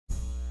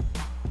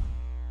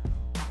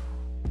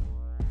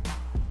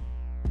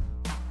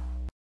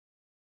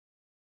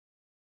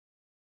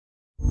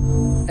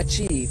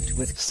Achieved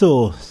with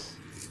Source.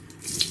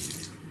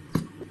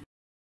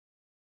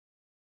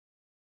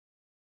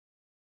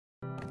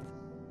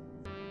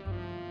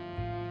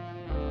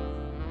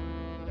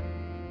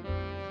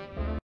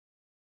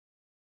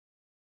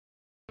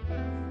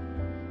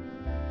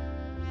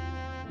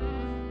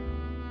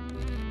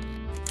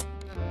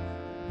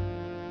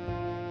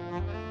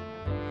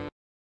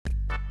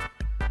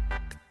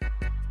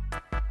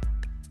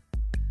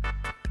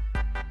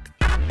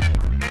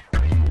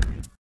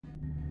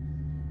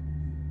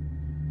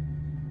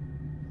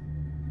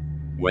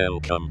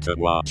 Welcome to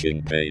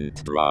watching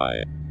Paint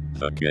Dry,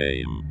 the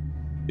game.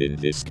 In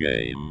this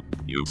game,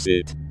 you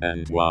sit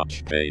and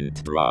watch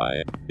paint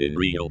dry in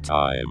real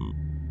time.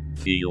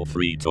 Feel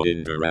free to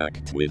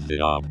interact with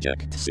the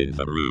objects in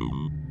the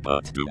room,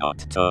 but do not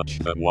touch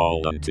the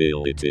wall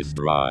until it is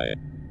dry.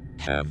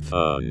 Have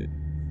fun.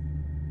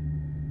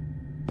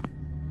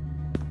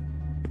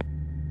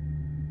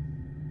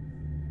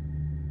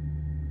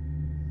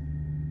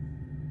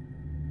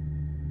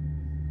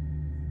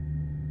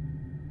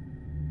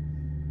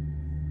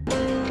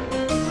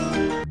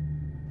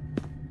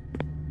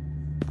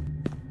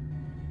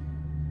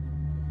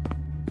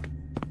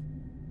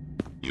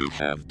 You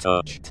have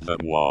touched the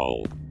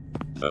wall.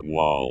 The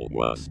wall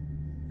was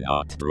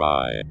not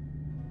dry.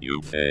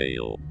 You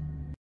fail.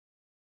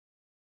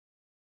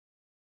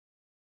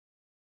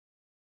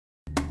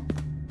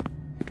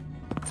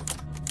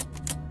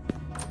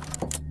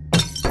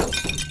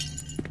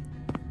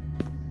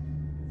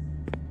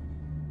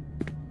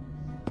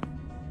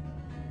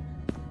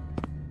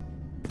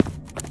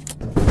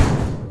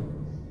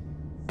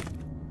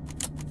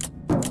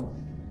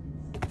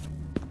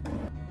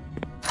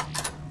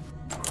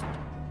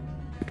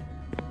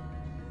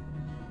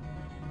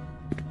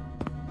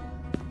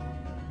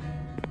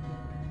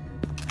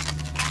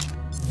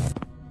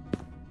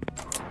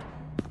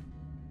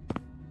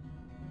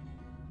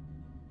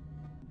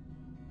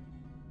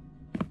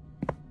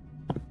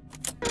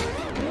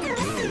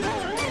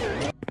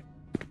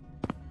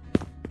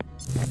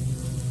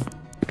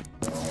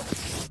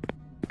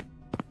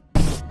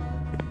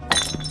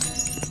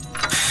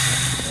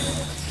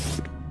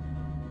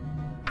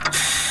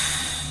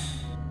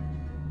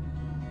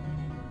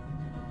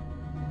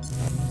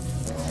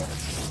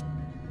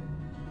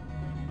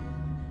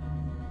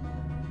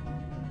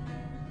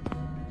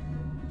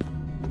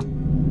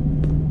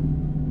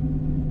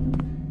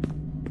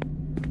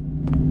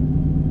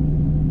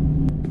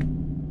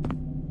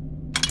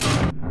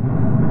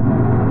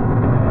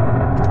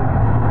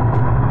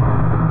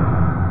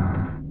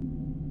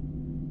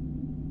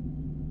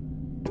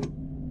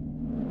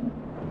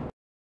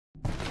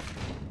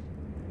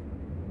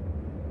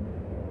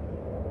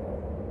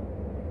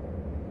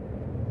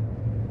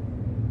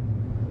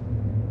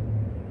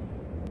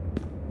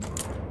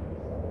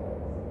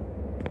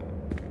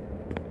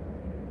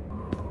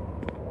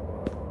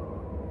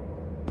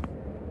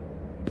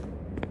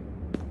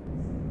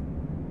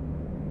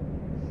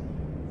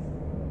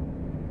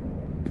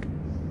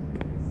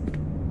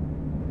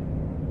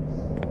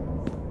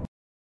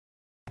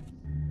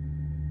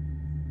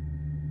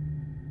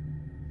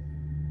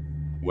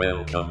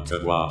 Welcome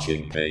to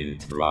watching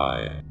paint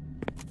dry.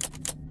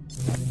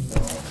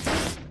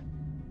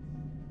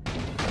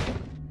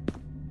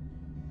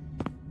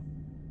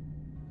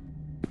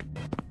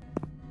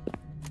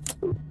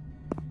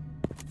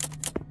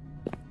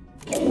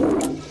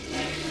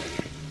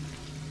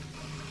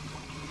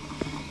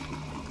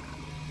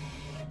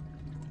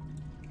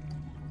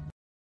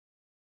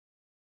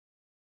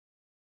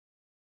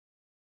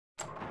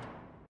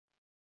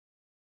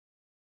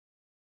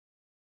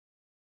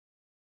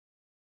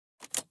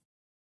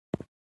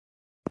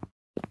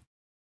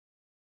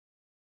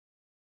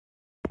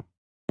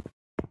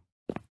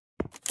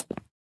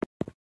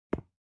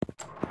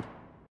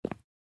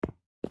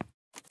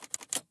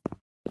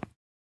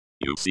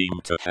 You seem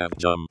to have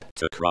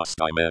jumped across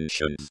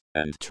dimensions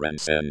and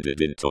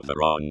transcended into the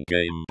wrong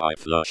game by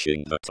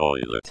flushing the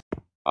toilet.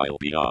 I'll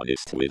be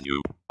honest with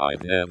you,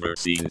 I've never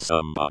seen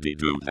somebody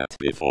do that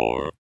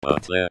before,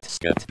 but let's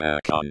get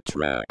back on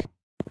track.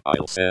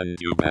 I'll send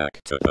you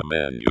back to the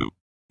menu.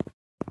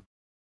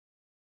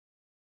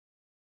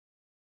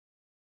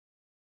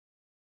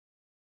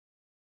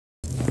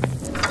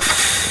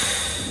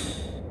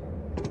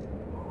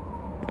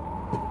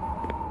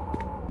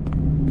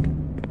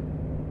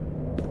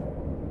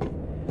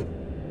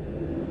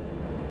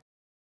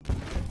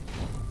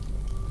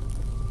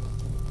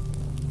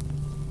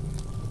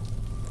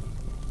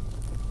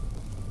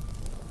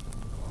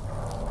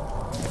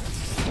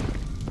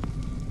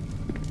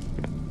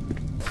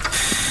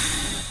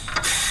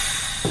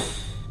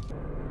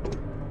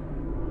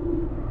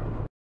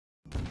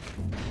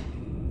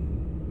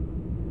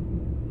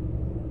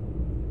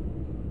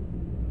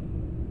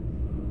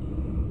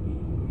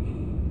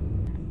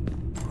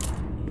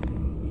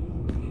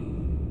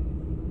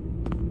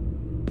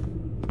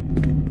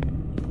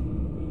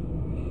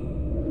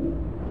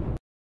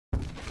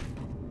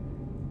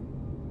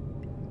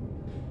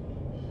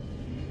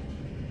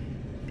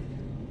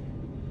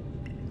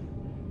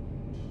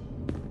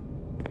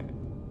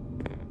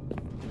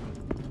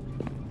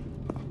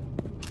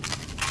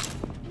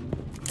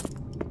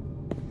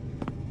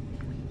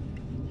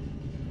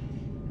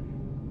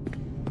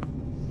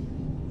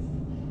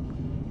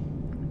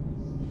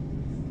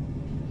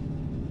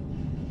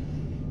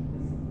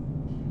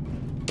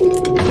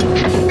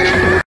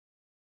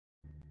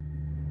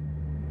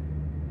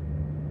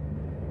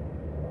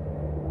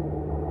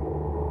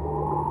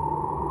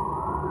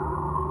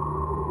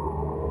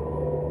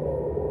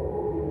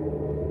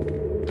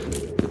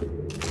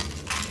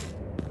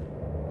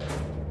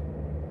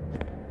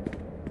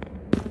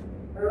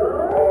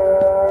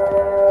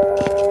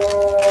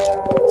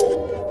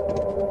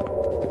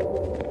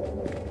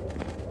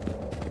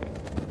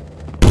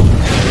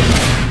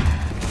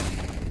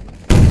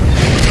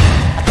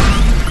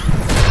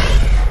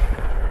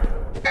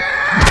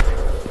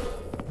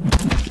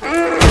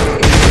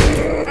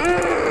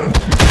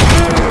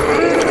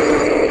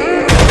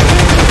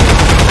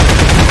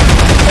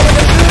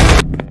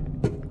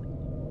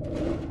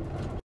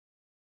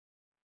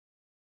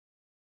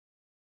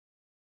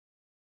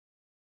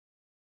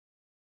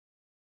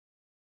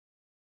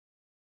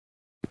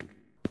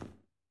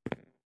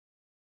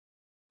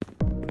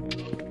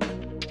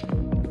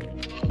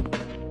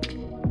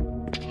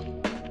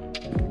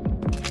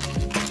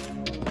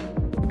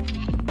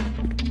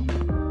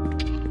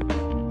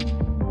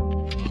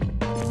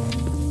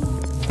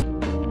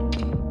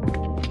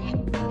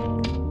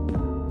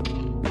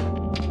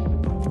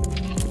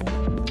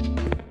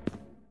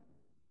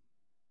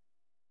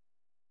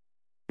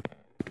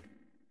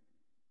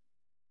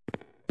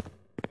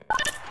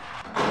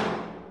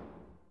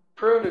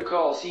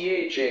 Protocol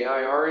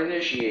CHAIR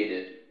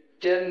initiated.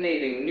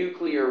 Detonating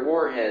nuclear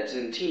warheads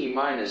in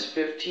T-minus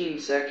 15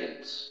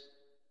 seconds.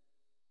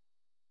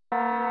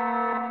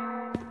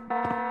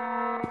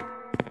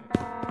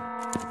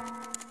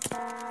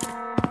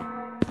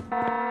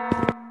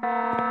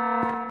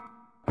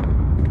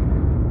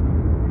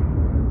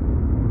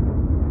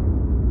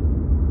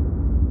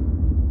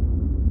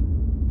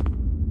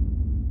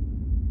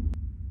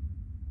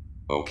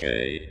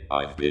 Okay,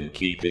 I've been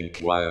keeping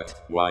quiet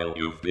while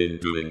you've been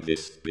doing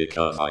this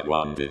because I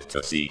wanted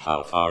to see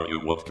how far you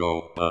would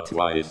go, but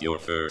why is your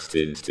first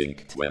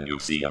instinct when you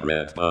see a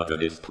red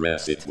button is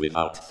press it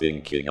without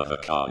thinking of the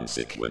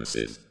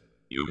consequences?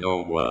 You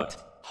know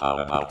what? How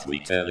about we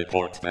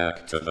teleport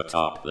back to the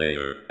top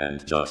layer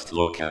and just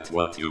look at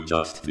what you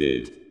just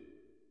did?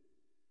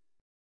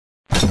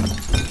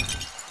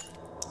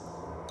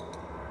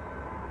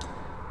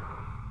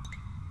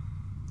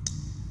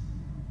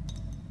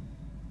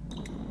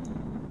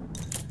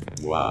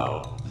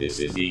 Wow, this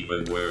is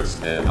even worse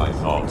than I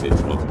thought it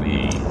would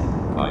be.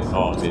 I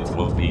thought it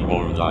would be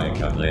more like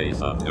a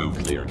blaze of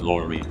nuclear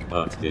glory,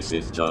 but this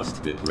is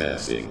just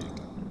depressing.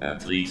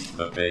 At least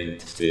the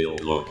paint still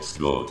looks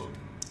good.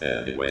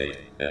 Anyway,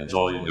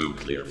 enjoy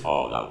nuclear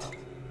fallout.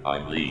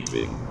 I'm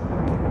leaving.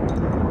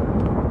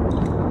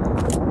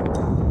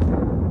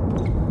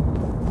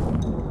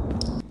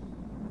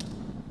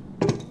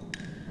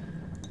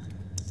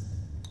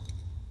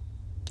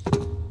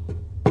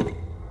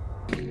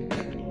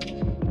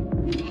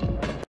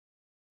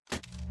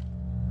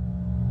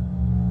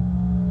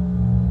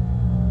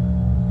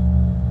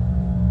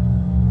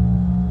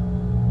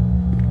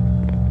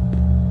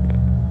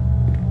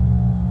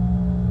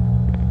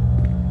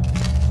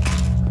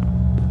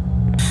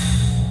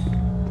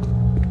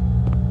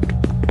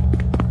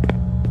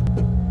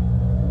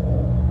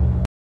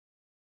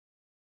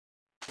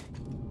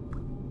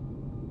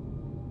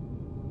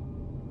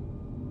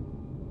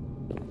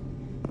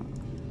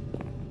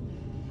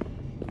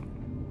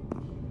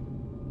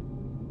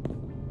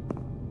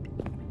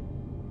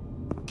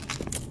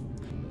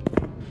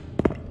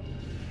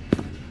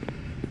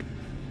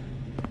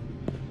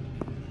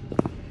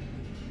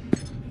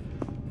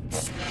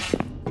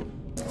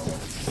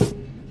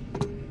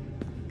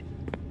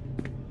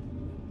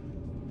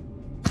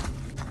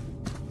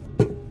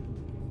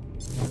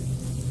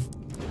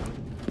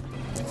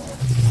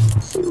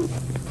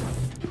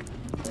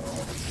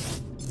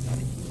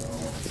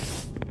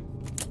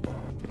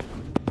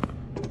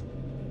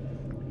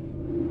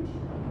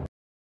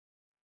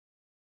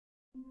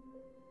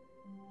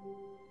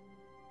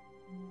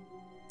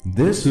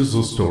 This is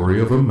the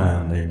story of a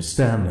man named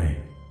Stanley.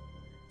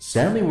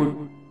 Stanley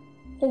would...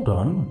 Hold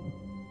on.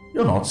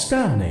 You're not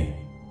Stanley.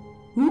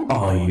 Who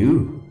are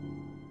you?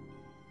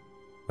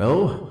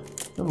 Well,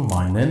 never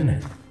mind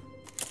then.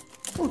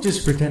 We'll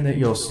just pretend that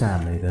you're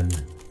Stanley then.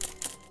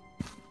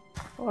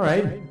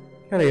 Alright,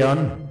 carry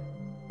on.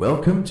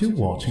 Welcome to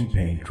Watching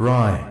Paint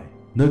Dry,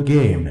 the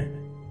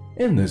game.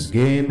 In this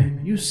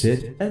game, you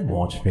sit and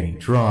watch paint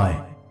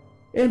dry.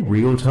 In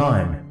real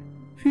time.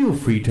 Feel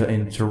free to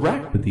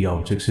interact with the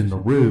objects in the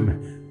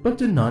room, but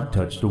do not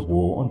touch the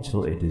wall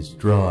until it is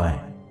dry.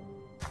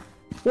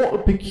 What a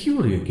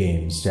peculiar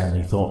game,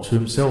 Stanley thought to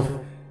himself.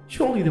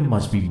 Surely there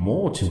must be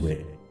more to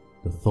it.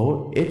 The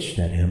thought itched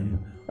at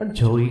him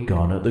until he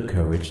garnered the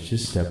courage to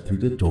step through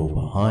the door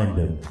behind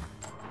him.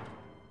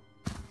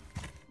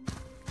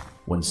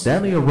 When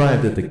Stanley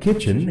arrived at the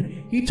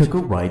kitchen, he took a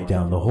right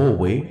down the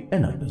hallway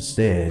and up the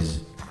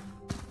stairs.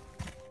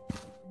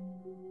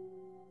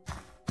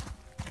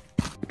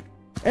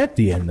 At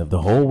the end of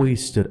the hallway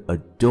stood a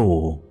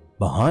door.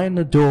 Behind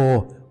the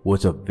door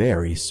was a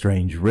very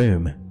strange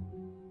room.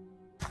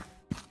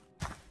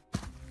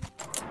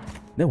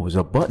 There was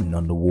a button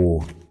on the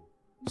wall.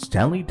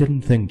 Stanley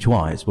didn't think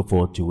twice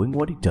before doing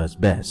what he does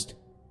best.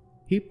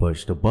 He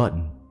pushed the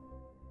button.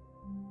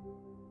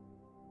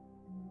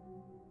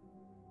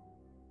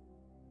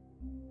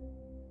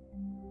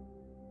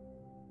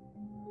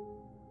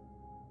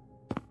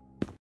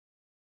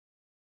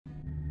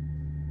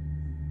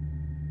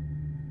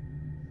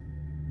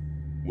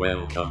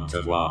 Welcome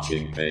to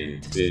Watching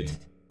Painted.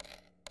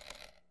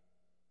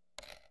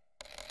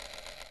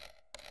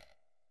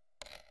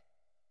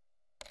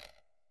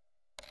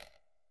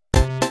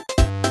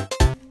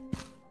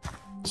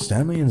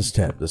 Stanley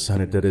instead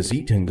decided that his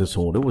eating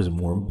disorder was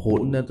more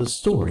important than the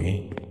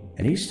story,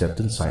 and he stepped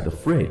inside the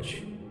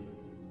fridge.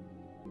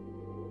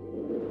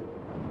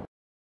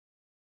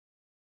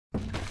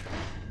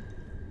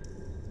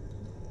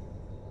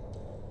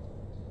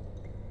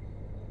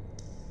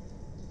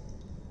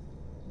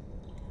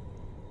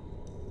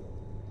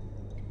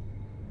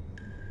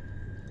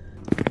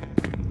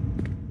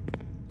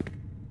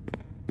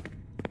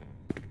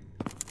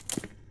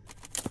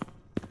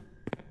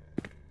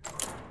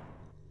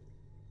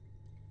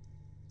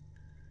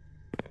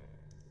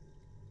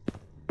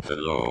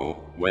 Hello,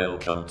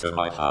 welcome to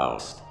my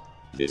house.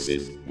 This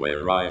is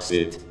where I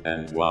sit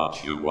and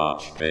watch you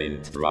watch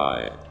paint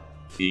dry.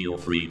 Feel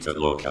free to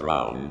look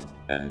around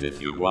And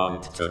if you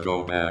want to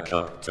go back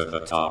up to the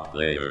top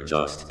layer,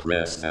 just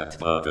press that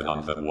button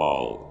on the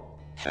wall.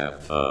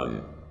 Have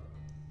fun.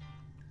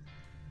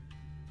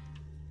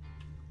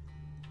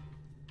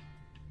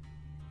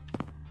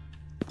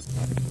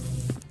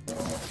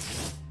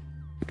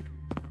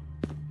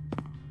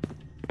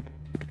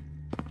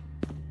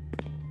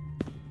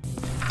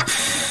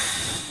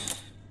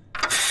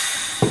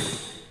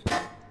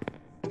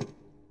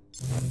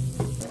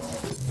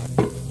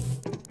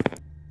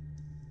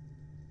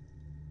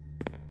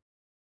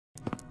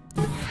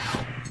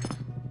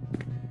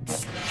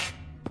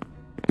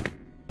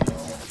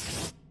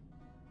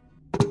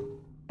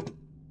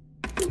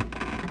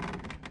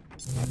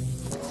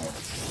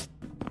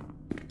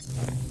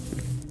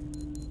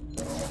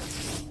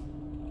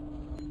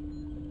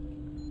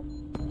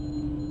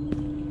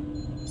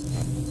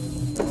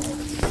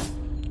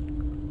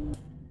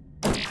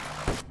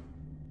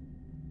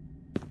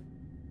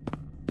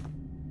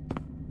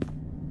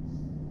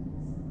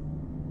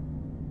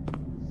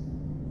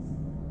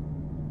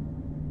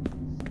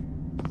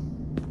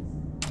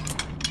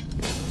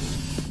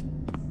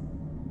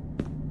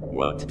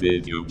 What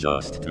did you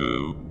just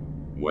do?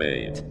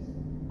 Wait.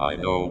 I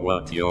know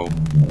what you...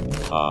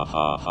 Ha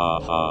ha ha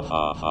ha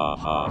ha ha ha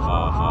ha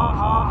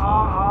ha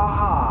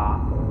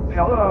ha.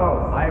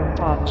 Hello, I'm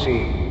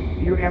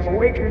Fonzie. You have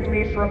awakened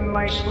me from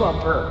my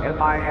slumber, and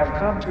I have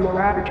come to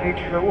eradicate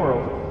your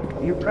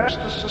world. You pressed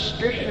the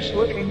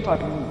suspicious-looking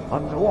button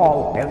on the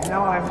wall, and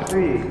now I'm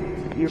free.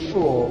 You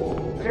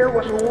fool. There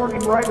was a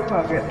warning right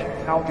above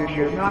it. How did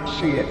you not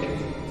see it?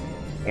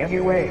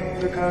 Anyway,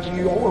 because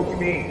you owed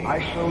me,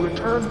 I shall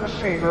return the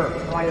favor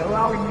by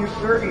allowing you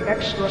 30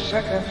 extra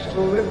seconds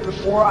to live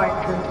before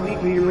I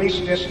completely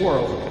erase this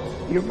world.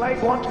 You might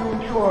want to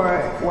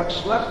enjoy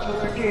what's left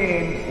of the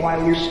game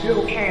while you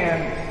still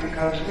can,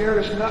 because there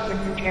is nothing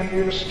you can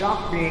do to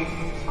stop me.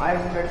 I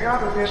am the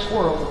god of this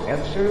world,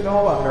 and so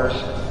no others.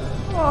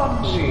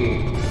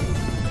 Fonzie.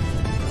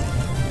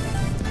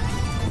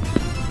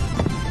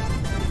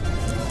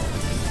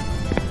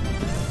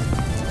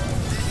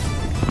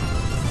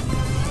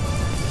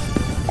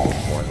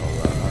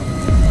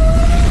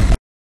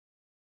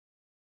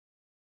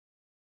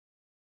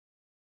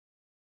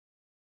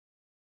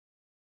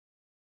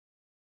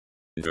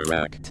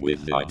 Interact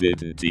with. I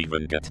didn't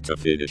even get to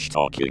finish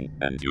talking,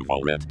 and you've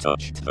already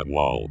touched the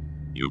wall.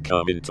 You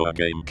come into a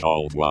game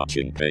called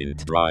Watching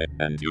Paint Dry,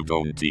 and you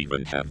don't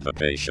even have the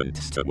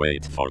patience to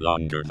wait for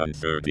longer than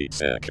 30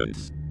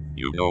 seconds.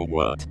 You know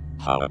what?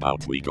 How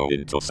about we go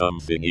into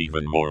something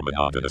even more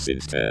monotonous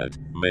instead?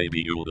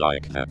 Maybe you'll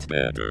like that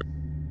better.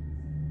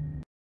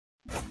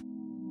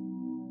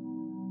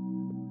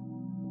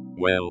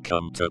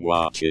 Welcome to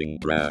Watching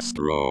Brass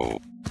Grow,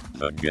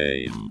 the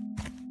game.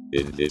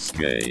 In this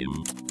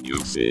game, you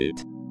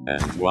sit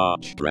and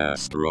watch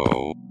grass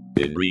grow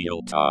in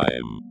real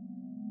time.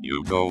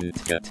 You don't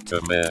get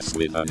to mess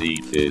with any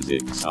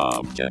physics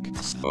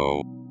objects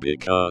though,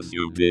 because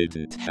you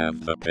didn't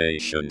have the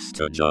patience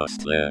to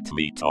just let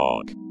me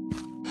talk.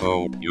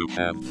 Hope you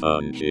have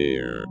fun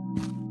here.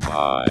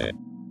 Bye.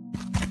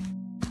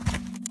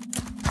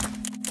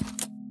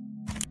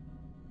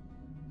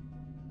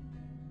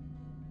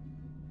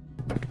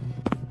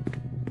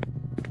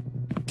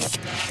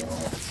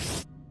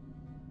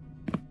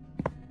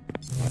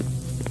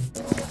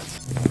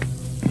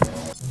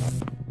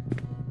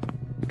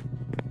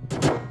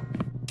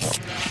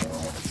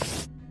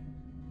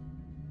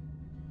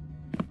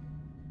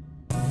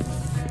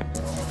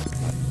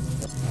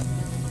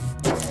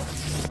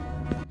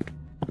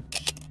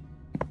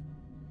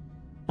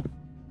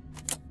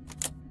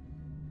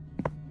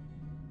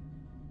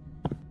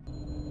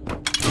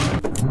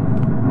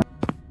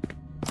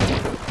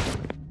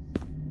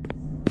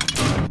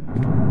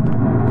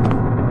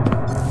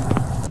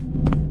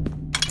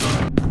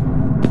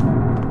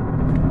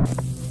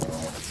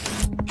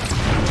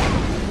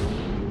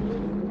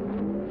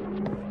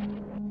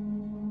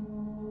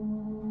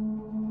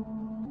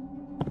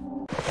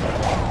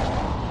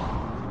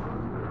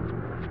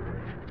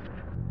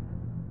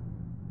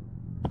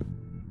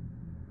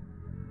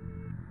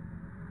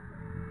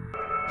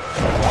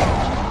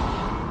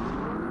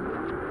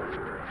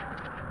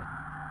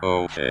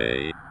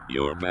 Okay,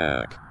 you're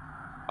back.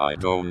 I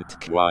don't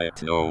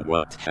quite know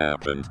what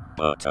happened,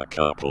 but a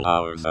couple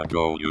hours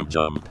ago you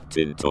jumped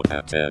into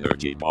that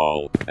energy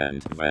ball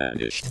and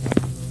vanished.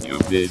 You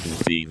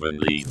didn't even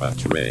leave a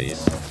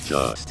trace,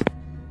 just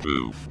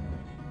poof.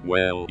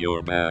 Well,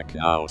 you're back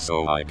now,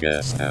 so I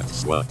guess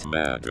that's what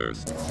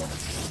matters.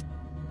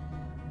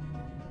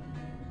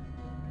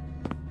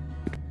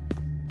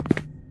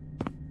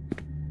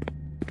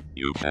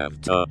 You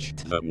have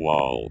touched the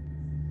wall.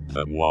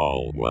 The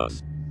wall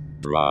was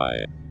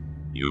dry.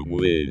 You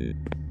win.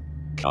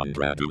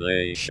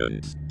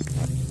 Congratulations.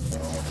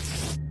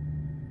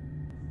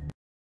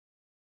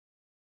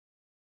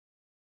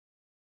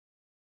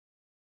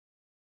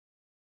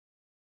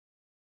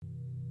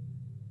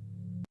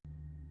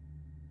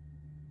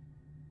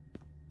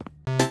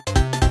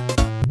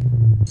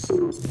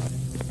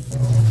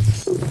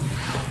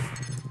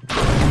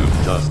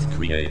 You've just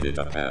created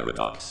a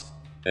paradox.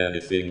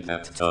 Anything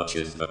that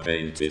touches the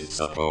paint is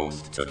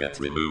supposed to get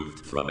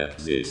removed from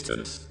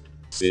existence.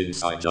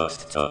 Since I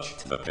just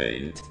touched the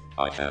paint,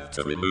 I have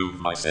to remove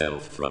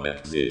myself from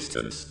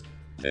existence.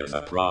 There's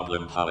a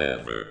problem,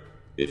 however.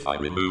 If I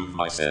remove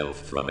myself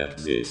from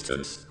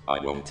existence, I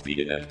won't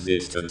be in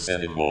existence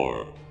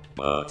anymore.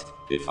 But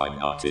if I'm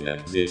not in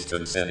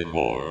existence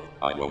anymore,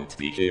 I won't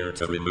be here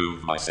to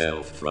remove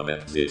myself from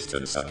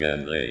existence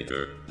again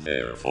later.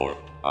 Therefore,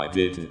 I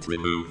didn't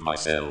remove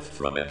myself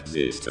from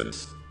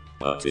existence.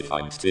 But if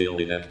I'm still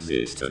in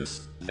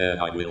existence, then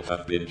I will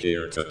have been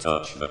here to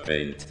touch the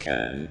paint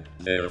can.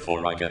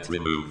 Therefore, I get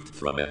removed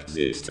from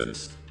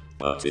existence.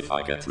 But if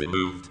I get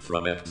removed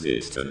from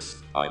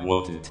existence, I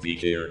wouldn't be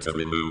here to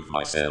remove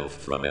myself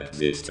from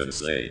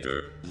existence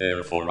later.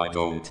 Therefore, I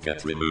don't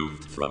get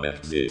removed from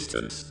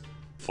existence.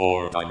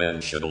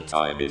 4-dimensional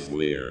time is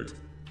weird.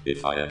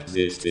 If I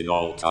exist in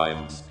all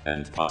times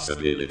and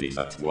possibilities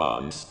at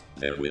once,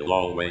 there will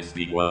always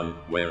be one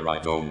where I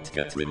don't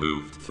get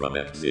removed from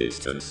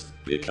existence,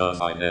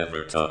 because I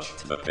never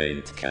touched the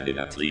paint can in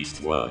at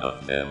least one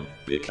of them,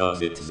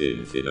 because it's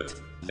infinite.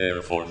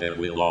 Therefore there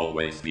will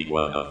always be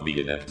one of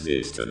me in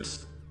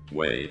existence.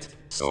 Wait,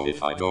 so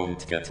if I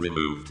don't get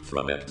removed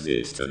from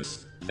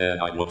existence, then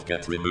I would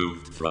get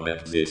removed from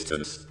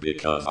existence,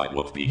 because I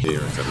would be here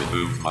to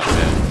remove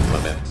myself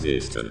from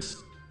existence.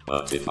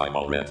 But if I'm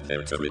already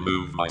there to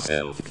remove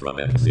myself from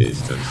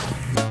existence.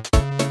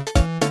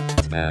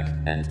 Back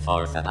and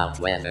forth about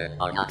whether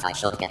or not I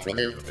should get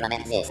removed from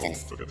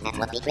existence. That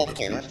would be quick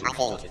too, I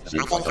think.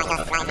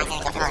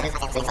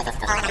 I just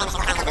fly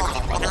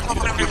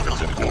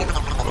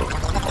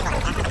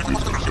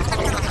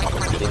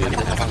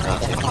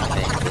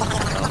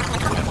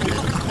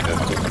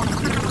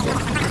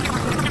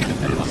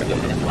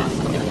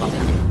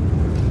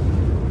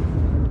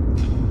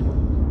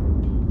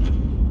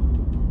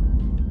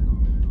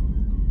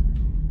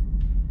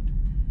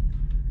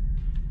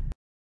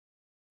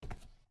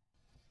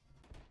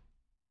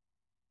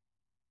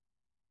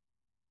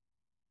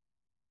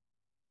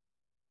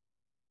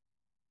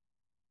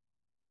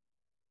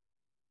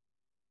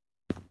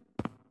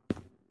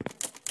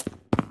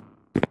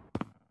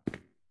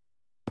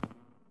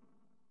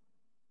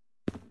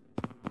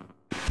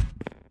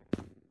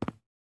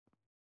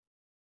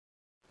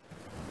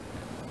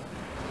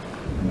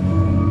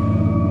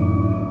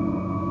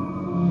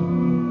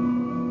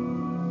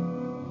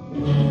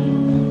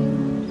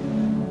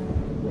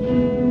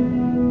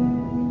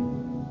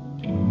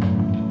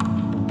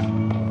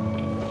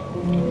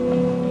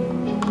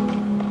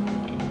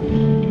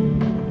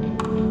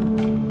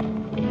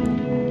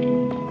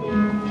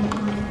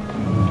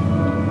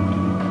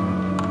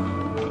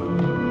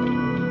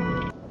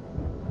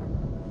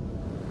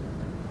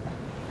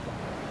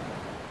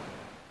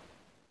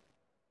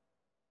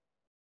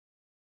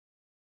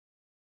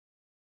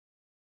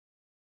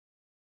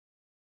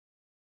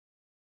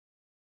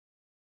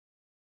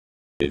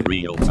in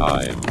real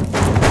time.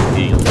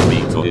 Feel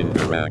free to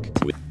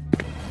interact with.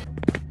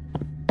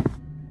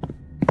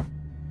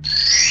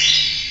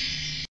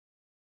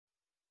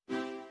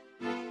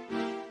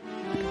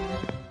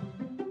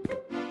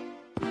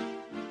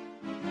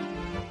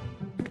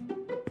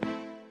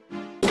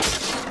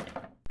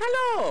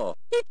 Hello,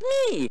 it's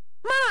me,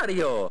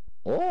 Mario.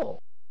 Oh,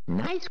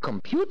 nice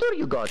computer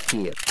you got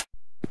here.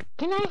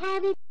 Can I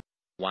have it?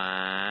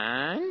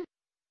 1,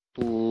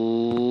 2.